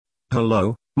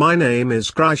Hello, my name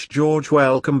is Christ George.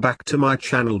 Welcome back to my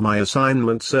channel My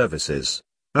Assignment Services,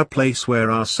 a place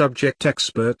where our subject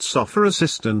experts offer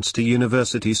assistance to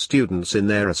university students in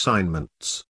their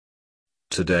assignments.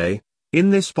 Today,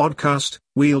 in this podcast,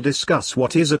 we'll discuss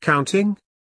what is accounting.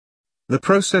 The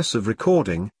process of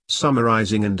recording,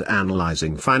 summarizing and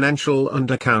analyzing financial and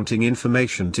accounting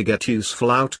information to get useful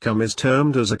outcome is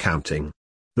termed as accounting.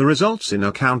 The results in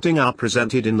accounting are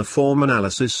presented in the form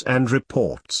analysis and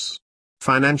reports.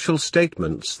 Financial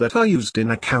statements that are used in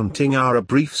accounting are a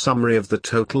brief summary of the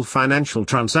total financial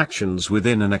transactions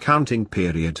within an accounting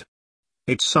period.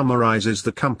 It summarizes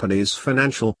the company's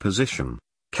financial position,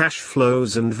 cash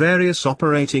flows and various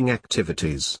operating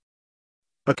activities.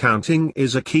 Accounting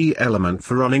is a key element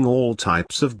for running all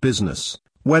types of business,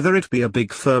 whether it be a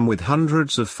big firm with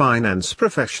hundreds of finance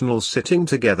professionals sitting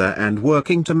together and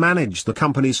working to manage the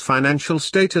company's financial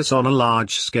status on a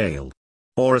large scale,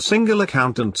 or a single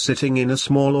accountant sitting in a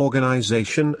small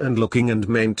organization and looking and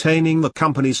maintaining the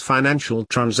company's financial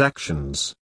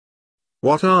transactions.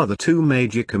 What are the two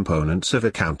major components of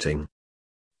accounting?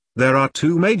 There are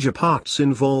two major parts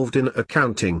involved in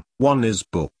accounting, one is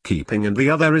bookkeeping and the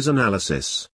other is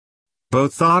analysis.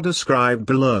 Both are described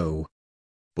below.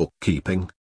 Bookkeeping.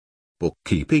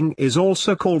 Bookkeeping is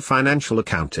also called financial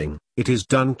accounting. It is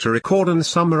done to record and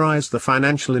summarize the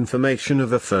financial information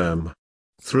of a firm.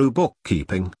 Through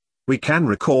bookkeeping, we can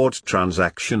record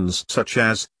transactions such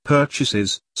as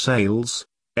purchases, sales,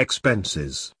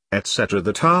 expenses, etc.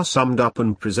 that are summed up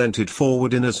and presented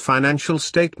forward in as financial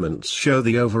statements show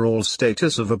the overall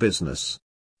status of a business.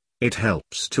 It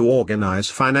helps to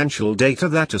organize financial data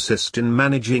that assist in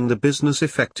managing the business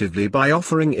effectively by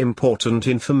offering important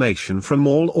information from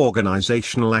all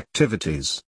organizational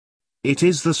activities. It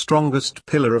is the strongest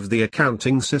pillar of the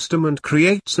accounting system and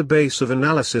creates a base of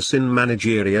analysis in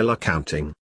managerial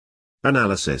accounting.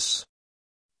 Analysis.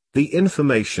 The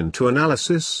information to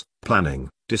analysis, planning,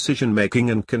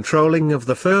 decision-making and controlling of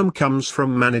the firm comes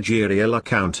from managerial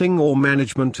accounting or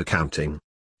management accounting.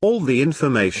 All the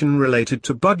information related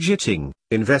to budgeting,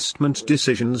 investment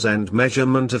decisions and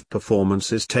measurement of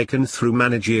performance is taken through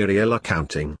managerial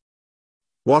accounting.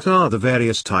 What are the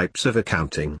various types of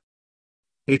accounting?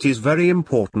 It is very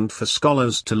important for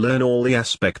scholars to learn all the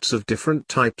aspects of different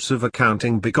types of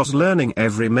accounting because learning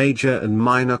every major and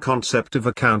minor concept of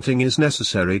accounting is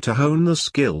necessary to hone the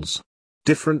skills.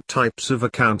 Different types of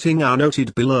accounting are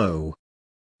noted below.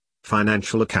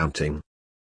 Financial accounting.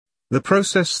 The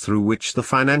process through which the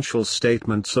financial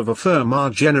statements of a firm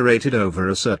are generated over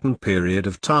a certain period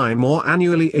of time or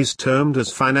annually is termed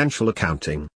as financial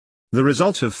accounting. The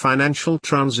result of financial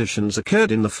transitions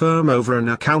occurred in the firm over an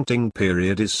accounting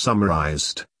period is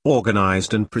summarized,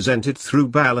 organized and presented through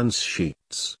balance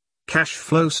sheets, cash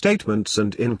flow statements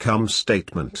and income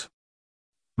statement.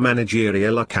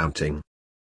 Managerial accounting.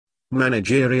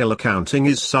 Managerial accounting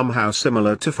is somehow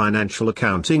similar to financial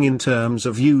accounting in terms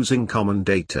of using common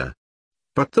data.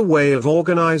 But the way of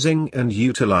organizing and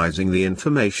utilizing the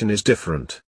information is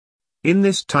different. In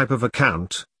this type of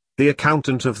account, the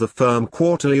accountant of the firm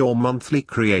quarterly or monthly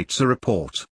creates a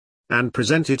report and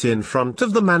presents it in front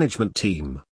of the management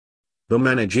team. The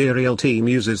managerial team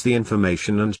uses the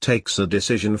information and takes a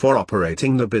decision for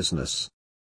operating the business.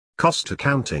 Cost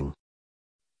accounting.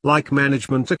 Like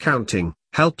management accounting,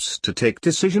 helps to take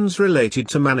decisions related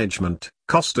to management,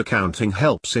 cost accounting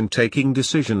helps in taking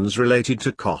decisions related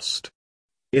to cost.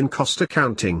 In cost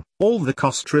accounting, all the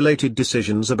cost-related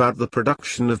decisions about the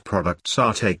production of products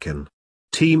are taken.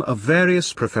 Team of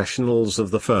various professionals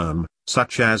of the firm,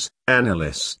 such as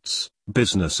analysts,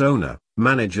 business owner,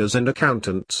 managers and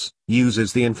accountants,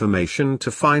 uses the information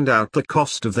to find out the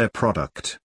cost of their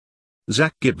product.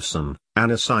 Zach Gibson,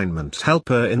 an assignment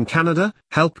helper in Canada,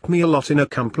 helped me a lot in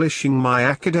accomplishing my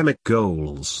academic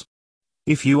goals.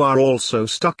 If you are also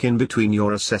stuck in between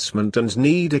your assessment and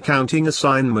need accounting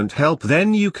assignment help,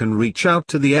 then you can reach out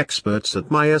to the experts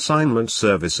at My Assignment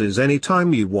Services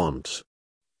anytime you want.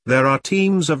 There are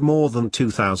teams of more than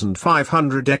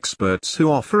 2,500 experts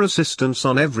who offer assistance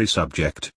on every subject.